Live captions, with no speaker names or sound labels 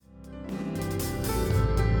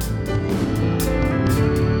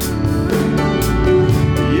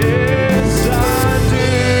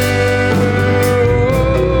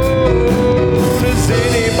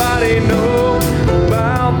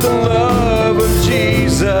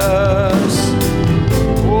Jesus.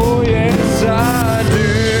 Oh, yes, I do.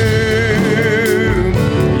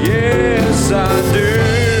 Yes, I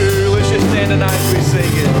do. Let's just stand tonight as we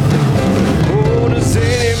sing it. Oh, does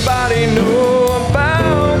anybody know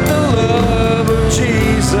about the love of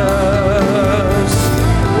Jesus?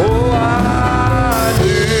 Oh, I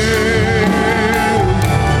do.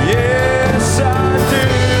 Yes, I do.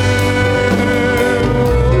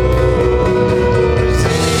 Does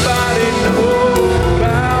anybody know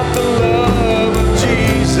about the love of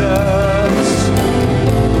Jesus?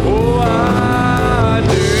 Oh, I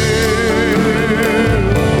do.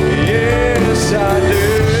 Yes, I do.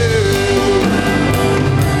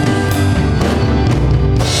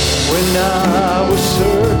 When I was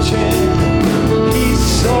searching, He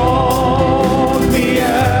sought me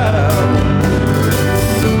out,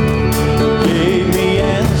 gave me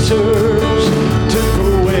answers, took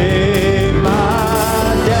away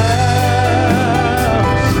my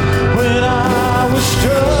doubts. When I was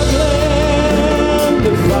struggling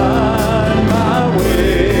to find my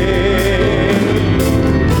way,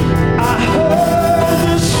 I heard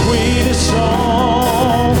the sweetest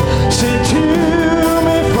song sent to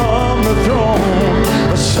me from the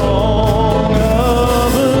throne, a song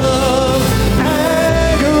of love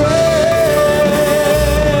and grace.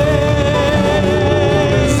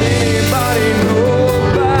 Does anybody know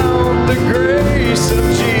about the grace of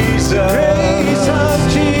Jesus? Grace of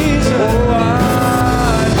Jesus. Oh, I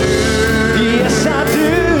do. Yes, I do.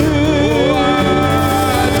 Oh, I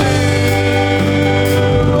do.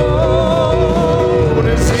 Oh,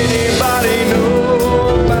 does anybody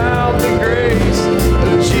know about the grace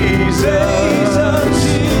of Jesus?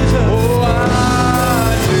 Oh, I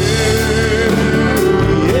do.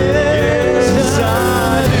 Yes, I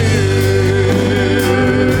do.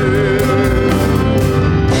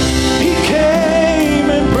 He came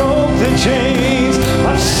and broke the chains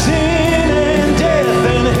of sin and death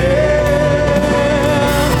and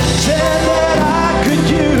hell. Said that I could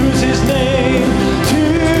use His name to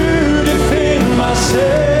defend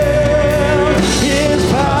myself. His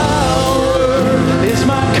power is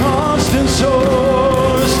my constant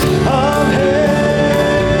source of help.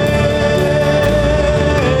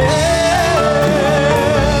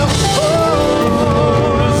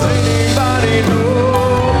 Oh, does anybody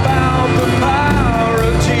know about the power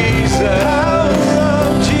of Jesus? Power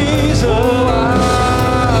of Jesus. Oh, I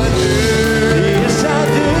do. Yes, I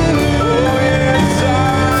do. Oh, yes, I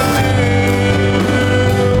do.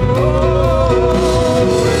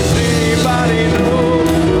 Oh, does anybody know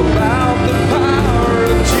about the power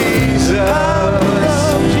of Jesus? Power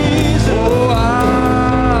of Jesus. Oh,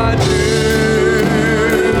 I do.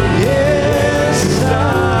 Yes, I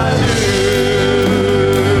do.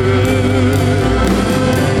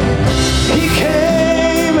 He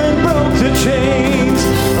came and broke the chains